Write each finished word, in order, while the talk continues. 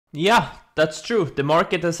Yeah, that's true. The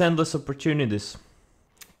market has endless opportunities.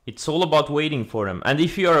 It's all about waiting for them. And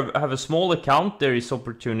if you have a small account, there is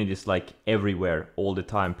opportunities like everywhere, all the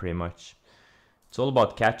time, pretty much. It's all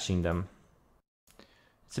about catching them.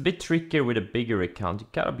 It's a bit trickier with a bigger account. You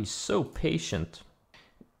gotta be so patient.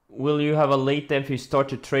 Will you have a late if you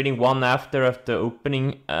started trading one after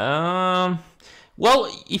opening? Well,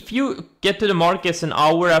 if you get to the markets an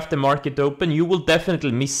hour after market open, you will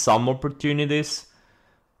definitely miss some opportunities.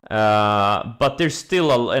 But there's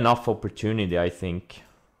still enough opportunity, I think.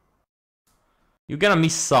 You're gonna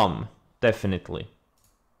miss some, definitely.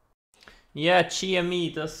 Yeah,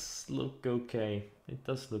 GME does look okay. It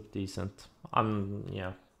does look decent.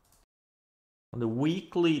 Yeah. On the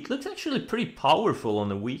weekly, it looks actually pretty powerful on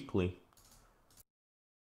the weekly.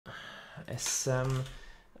 SM,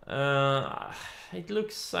 it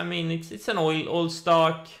looks, I mean, it's an oil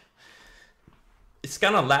stock. It's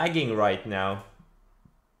kind of lagging right now.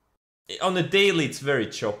 On the daily, it's very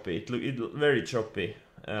choppy. It very choppy.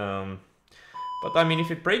 But I mean,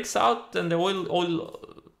 if it breaks out and the oil,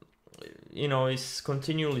 you know, is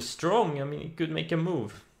continually strong, I mean, it could make a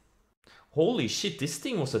move. Holy shit, this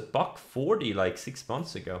thing was at $140 like 6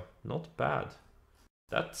 months ago. Not bad.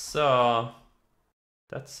 That's a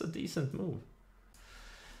decent move.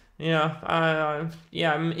 Yeah,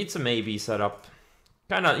 yeah, it's a maybe setup.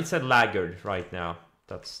 Kinda, it's a laggard right now.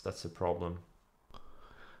 That's a problem.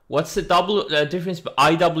 What's the difference between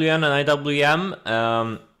IWN and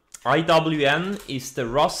IWM? IWN is the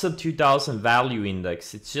Russell 2000 value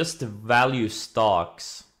index. It's just the value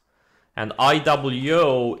stocks. And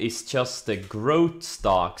IWO is just the growth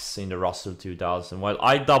stocks in the Russell 2000, while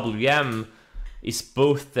IWM is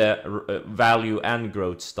both the value and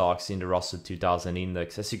growth stocks in the Russell 2000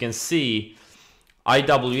 index. As you can see,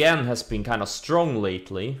 IWN has been kind of strong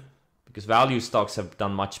lately because value stocks have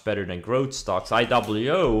done much better than growth stocks.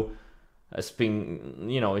 IWO has been,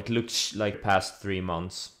 you know, it looks like past 3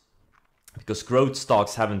 months because growth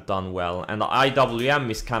stocks haven't done well, and the IWM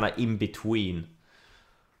is kind of in between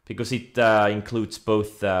because it includes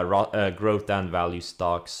both growth and value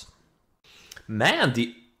stocks. Man,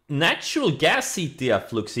 the natural gas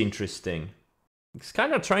ETF looks interesting. It's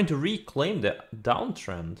kind of trying to reclaim the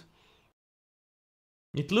downtrend.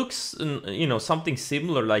 It looks, you know, something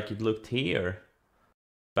similar like it looked here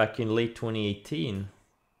back in late 2018.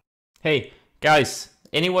 Hey, guys,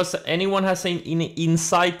 anyone has any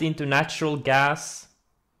insight into natural gas?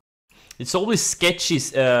 It's always sketchy,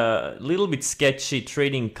 a little bit sketchy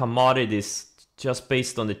trading commodities just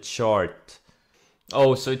based on the chart.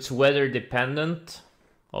 Oh, so it's weather dependent?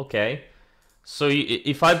 Okay. So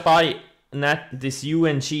if I buy this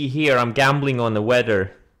UNG here, I'm gambling on the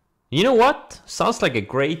weather. You know what? Sounds like a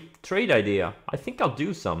great trade idea. I think I'll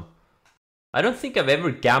do some. I don't think I've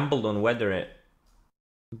ever gambled on weather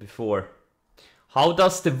before. How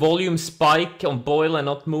does the volume spike on Boyle and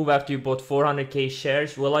not move after you bought 400k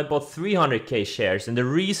shares? Well, I bought 300k shares, and the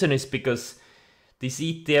reason is because these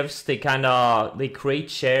ETFs, they create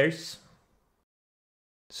shares.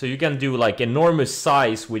 So you can do like enormous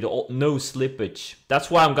size with no slippage.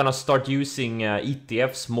 That's why I'm gonna start using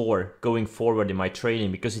ETFs more going forward in my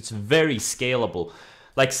trading, because it's very scalable.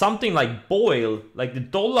 Like something like Boyle, like the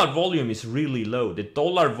dollar volume is really low. The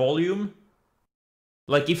dollar volume,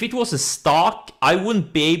 like if it was a stock, I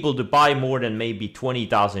wouldn't be able to buy more than maybe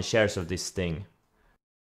 20,000 shares of this thing.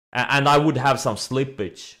 And I would have some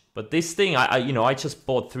slippage. But this thing, I just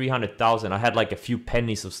bought 300,000. I had like a few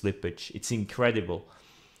pennies of slippage. It's incredible.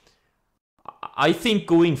 I think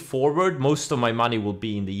going forward, most of my money will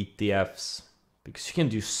be in the ETFs, because you can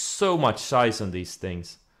do so much size on these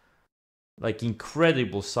things. Like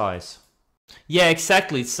incredible size. Yeah,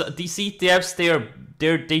 exactly. So these ETFs,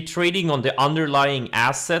 they're trading on the underlying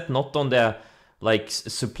asset, not on the like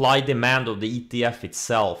supply demand of the ETF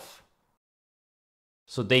itself.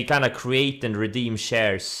 So they kind of create and redeem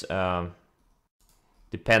shares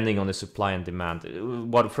depending on the supply and demand.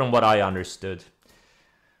 From what I understood.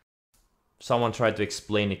 Someone tried to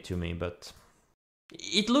explain it to me, but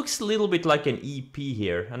it looks a little bit like an EP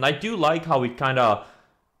here. And I do like how it kind of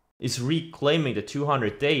is reclaiming the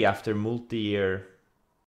 200-day after multi-year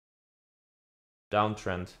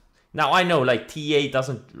downtrend. Now I know like TA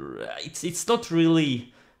doesn't, it's not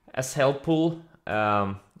really as helpful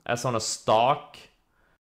as on a stock,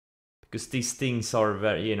 because these things are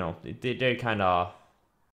very, you know, they kind of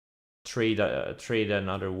trade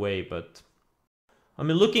another way. But I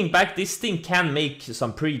mean, looking back, this thing can make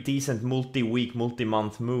some pretty decent multi-week,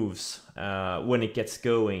 multi-month moves when it gets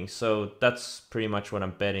going. So that's pretty much what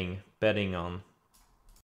I'm betting on.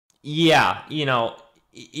 Yeah, you know,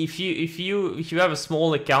 if you have a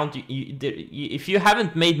small account, if you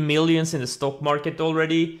haven't made millions in the stock market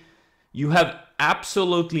already, you have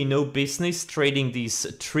absolutely no business trading these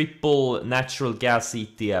triple natural gas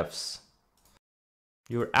ETFs.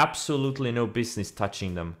 You're absolutely no business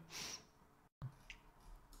touching them.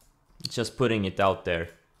 Just putting it out there.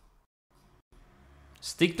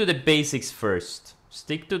 Stick to the basics first.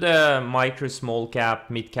 Stick to the micro, small cap,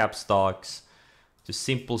 mid cap stocks. To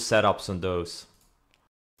simple setups on those.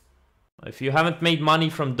 If you haven't made money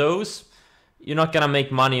from those, you're not gonna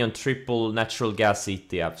make money on triple natural gas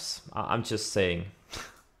ETFs. I'm just saying.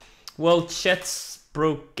 Well, Jets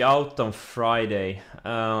broke out on Friday.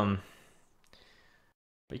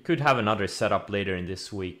 We could have another setup later in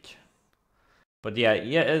this week. But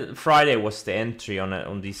yeah, Friday was the entry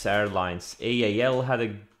on these airlines. AAL had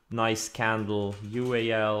a nice candle.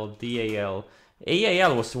 UAL, DAL.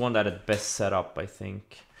 AAL was the one that had best setup, I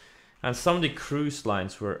think. And some of the cruise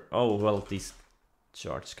lines were... Oh, well, these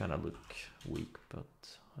charts kind of look weak, but...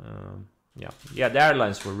 Yeah, the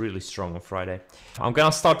airlines were really strong on Friday. I'm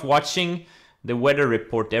gonna start watching the weather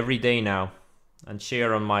report every day now. And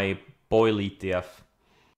share on my Boyle ETF.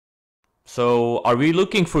 So, are we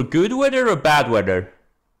looking for good weather or bad weather?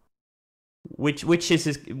 Which is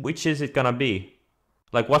it gonna be?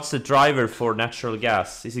 Like, what's the driver for natural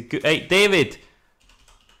gas? Is it good? Hey, David!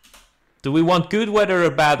 Do we want good weather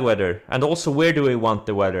or bad weather? And also, where do we want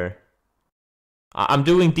the weather? I'm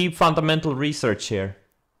doing deep fundamental research here.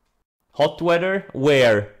 Hot weather?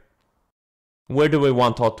 Where? Where do we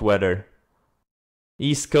want hot weather?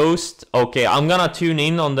 East Coast? Okay, I'm gonna tune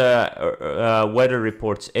in on the weather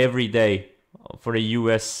reports every day for the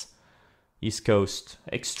US East Coast.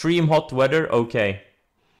 Extreme hot weather? Okay.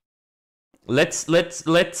 Let's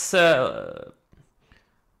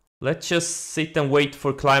just sit and wait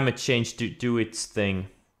for climate change to do its thing.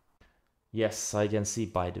 Yes, I can see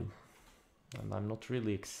Baidu. And I'm not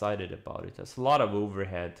really excited about it. There's a lot of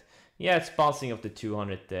overhead. Yeah, it's bouncing off the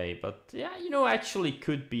 200 day, but yeah, you know, actually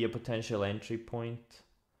could be a potential entry point.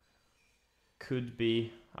 Could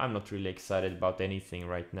be. I'm not really excited about anything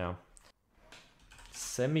right now.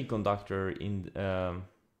 Semiconductor in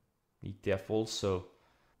ETF also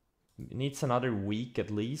needs another week at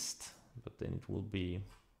least, but then it will be...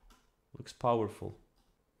 Looks powerful.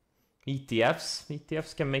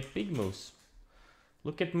 ETFs can make big moves.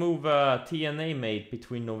 Look at move TNA made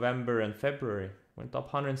between November and February. Went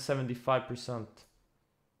up 175%.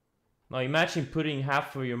 Now imagine putting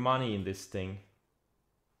half of your money in this thing.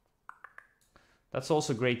 That's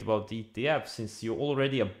also great about the ETF, since you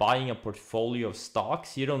already are buying a portfolio of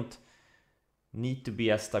stocks. You don't need to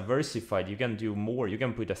be as diversified. You can do more. You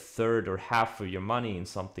can put a third or half of your money in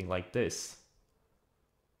something like this.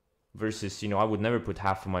 Versus, you know, I would never put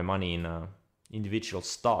half of my money in a individual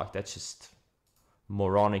stock. That's just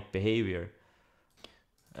moronic behavior.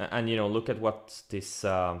 And, you know, look at what this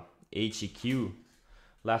HEQ,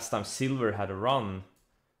 last time silver had a run.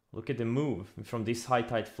 Look at the move from this high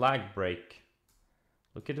tide flag break.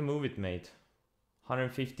 Look at the move it made.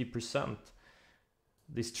 150%.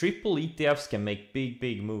 These triple ETFs can make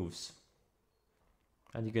big moves.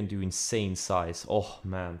 And you can do insane size. Oh,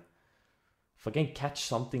 man. If I can catch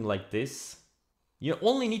something like this, you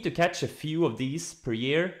only need to catch a few of these per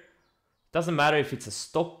year. Doesn't matter if it's a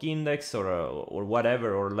stock index or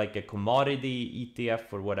whatever, or like a commodity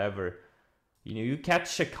ETF or whatever. You know, you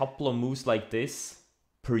catch a couple of moves like this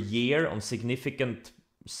per year on significant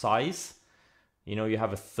size. You know, you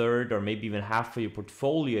have a third or maybe even half of your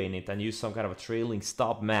portfolio in it and use some kind of a trailing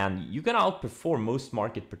stop. Man, you're gonna outperform most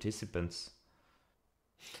market participants.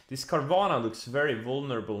 This Carvana looks very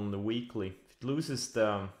vulnerable on the weekly. If it loses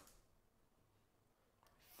the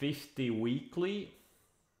 50 weekly,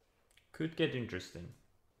 could get interesting.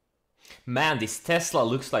 Man, this Tesla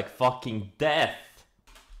looks like fucking death.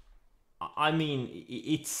 I mean,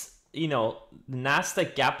 it's, you know, the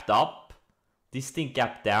Nasdaq gapped up. This thing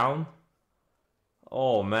gapped down.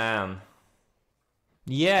 Oh, man.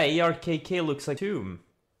 Yeah, ARKK looks like tomb.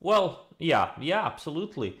 Well, yeah,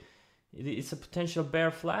 absolutely. It's a potential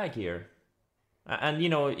bear flag here. And, you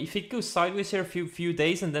know, if it goes sideways here a few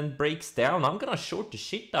days and then breaks down, I'm gonna short the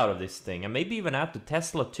shit out of this thing. And maybe even add to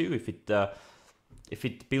Tesla too if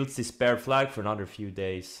it builds this bear flag for another few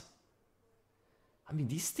days. I mean,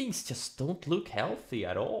 these things just don't look healthy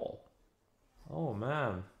at all. Oh,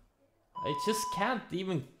 man. I just can't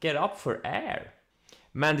even get up for air.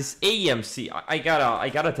 Man, this AMC, I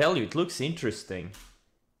gotta tell you, it looks interesting.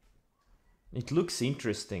 It looks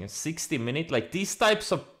interesting. A 60-minute, like these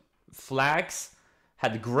types of flags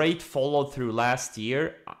had great follow through last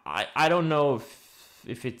year. I don't know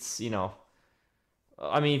if it's, you know,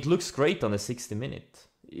 I mean, it looks great on the 60 minute.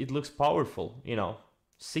 It looks powerful, you know.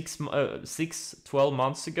 12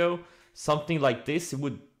 months ago, something like this, it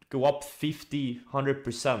would go up 50,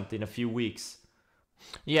 100% in a few weeks.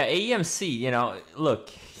 Yeah, AMC, you know, look,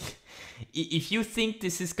 if you think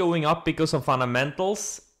this is going up because of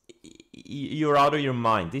fundamentals, you're out of your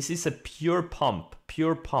mind. This is a pure pump,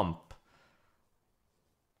 pure pump.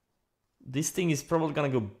 This thing is probably gonna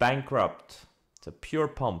go bankrupt. It's a pure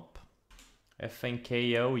pump.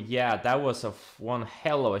 FNKO, yeah, that was one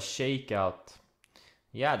hell of a shakeout.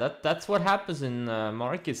 Yeah, that's what happens in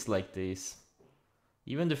markets like this.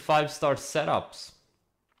 Even the 5-star setups.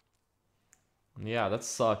 Yeah, that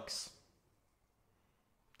sucks.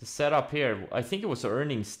 The setup here, I think it was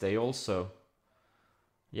earnings day also.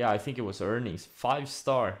 Yeah, I think it was earnings.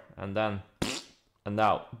 5-star, and then, and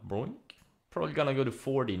now, boink. Probably gonna go to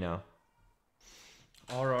 40 now.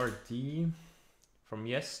 RRD from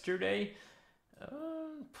yesterday.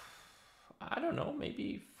 I don't know,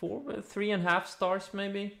 maybe 3.5 stars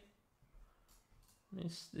maybe.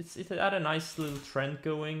 It had a nice little trend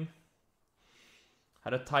going.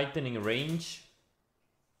 Had a tightening range.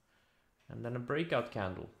 And then a breakout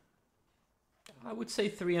candle. I would say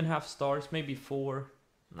 3.5 stars, maybe 4.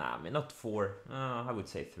 Nah, I mean not 4. I would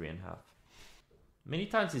say 3.5. Many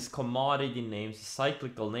times these commodity names,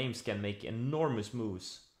 cyclical names can make enormous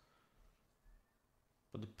moves.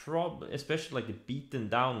 But the problem, especially like the beaten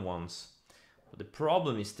down ones. But the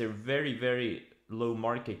problem is they're very, very low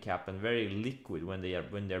market cap and very liquid when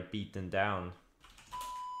they're beaten down.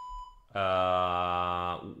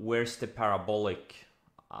 Where's the parabolic?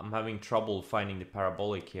 I'm having trouble finding the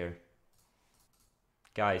parabolic here.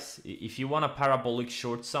 Guys, if you want a parabolic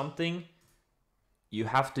short something, you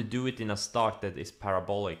have to do it in a stock that is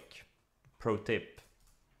parabolic. Pro tip.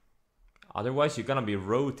 Otherwise, you're gonna be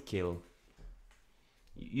roadkill.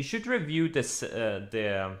 You should review this,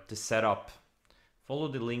 the setup. Follow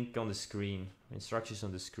the link on the screen, instructions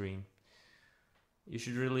on the screen. You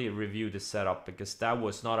should really review the setup because that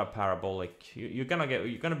was not a parabolic. You're gonna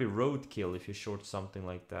be roadkill if you short something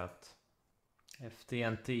like that.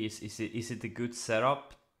 FTNT, is it a good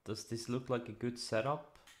setup? Does this look like a good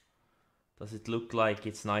setup? Does it look like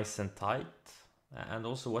it's nice and tight? And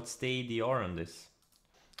also, what's the ADR on this?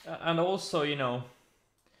 And also, you know,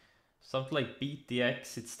 something like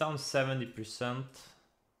BTX, it's down 70%.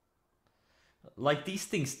 Like, these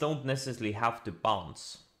things don't necessarily have to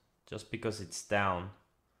bounce just because it's down.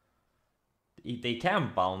 They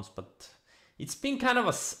can bounce, but it's been kind of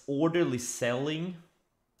a orderly selling.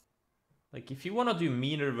 Like, if you want to do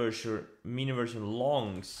mean reversion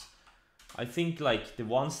longs, I think like the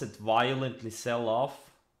ones that violently sell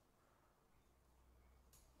off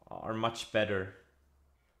are much better.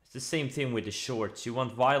 It's the same thing with the shorts. You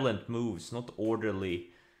want violent moves, not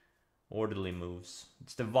orderly moves.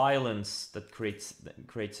 It's the violence that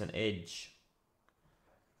creates an edge.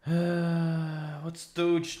 What's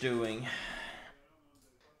Doge doing?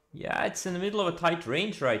 Yeah, it's in the middle of a tight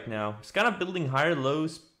range right now. It's kind of building higher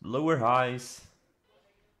lows, lower highs.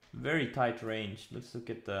 Very tight range. Let's look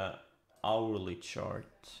at the hourly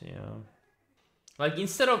chart. Yeah. Like,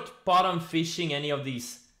 instead of bottom fishing any of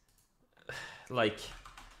these, like,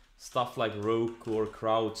 stuff like Roku or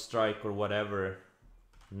CrowdStrike or whatever,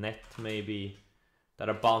 Net maybe, that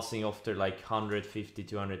are bouncing off their like 150,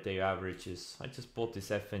 200 day averages. I just bought this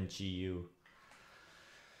FNGU,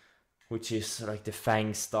 which is like the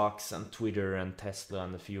FANG stocks and Twitter and Tesla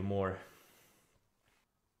and a few more.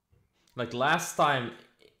 Like last time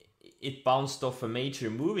it bounced off a major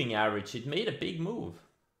moving average, it made a big move.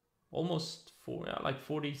 Almost like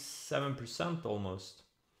 47% almost.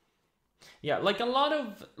 Yeah, like a lot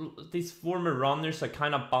of these former runners are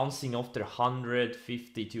kind of bouncing off their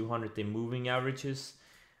 150, 200 day moving averages.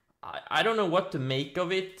 I don't know what to make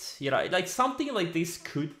of it. You know, like something like this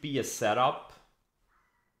could be a setup.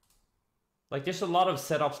 Like there's a lot of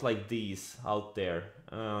setups like these out there.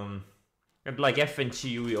 And like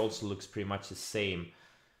FNGU also looks pretty much the same.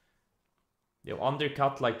 They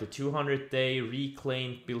undercut like the 200 day,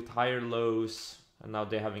 reclaimed, built higher lows, and now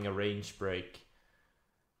they're having a range break.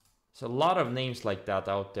 So a lot of names like that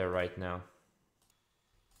out there right now.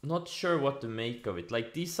 Not sure what to make of it.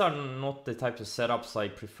 Like, these are not the types of setups I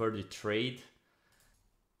prefer to trade.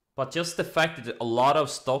 But just the fact that a lot of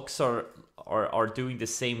stocks are doing the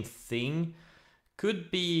same thing could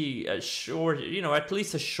be a short, you know, at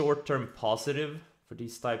least a short-term positive for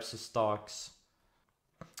these types of stocks.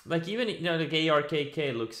 Like, even, you know, like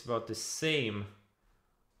ARKK looks about the same.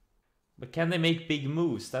 But can they make big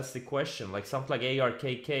moves? That's the question. Like something like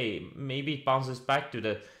ARKK, maybe it bounces back to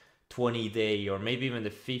the 20 day or maybe even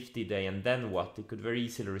the 50 day, and then what? It could very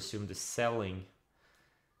easily resume the selling.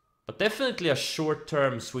 But definitely a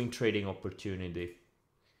short-term swing trading opportunity.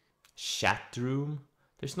 Chat room?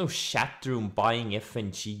 There's no chat room buying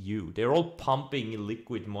FNGU. They're all pumping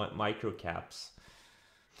liquid microcaps.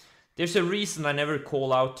 There's a reason I never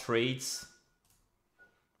call out trades.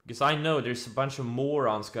 Because I know there's a bunch of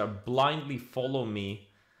morons gonna blindly follow me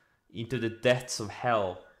into the depths of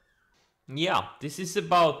hell. Yeah, this is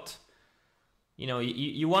about, you know,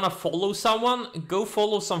 you want to follow someone, go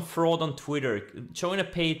follow some fraud on Twitter. Join a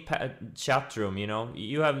paid chat room, you know.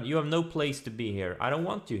 You have no place to be here. I don't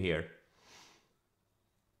want you here.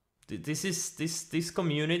 This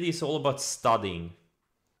community is all about studying.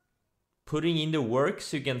 Putting in the work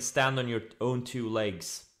so you can stand on your own two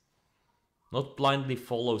legs. Not blindly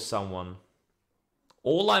follow someone.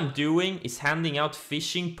 All I'm doing is handing out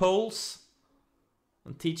fishing poles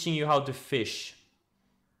and teaching you how to fish.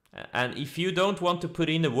 And if you don't want to put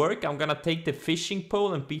in the work, I'm gonna take the fishing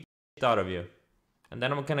pole and beat it out of you. And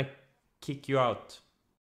then I'm gonna kick you out.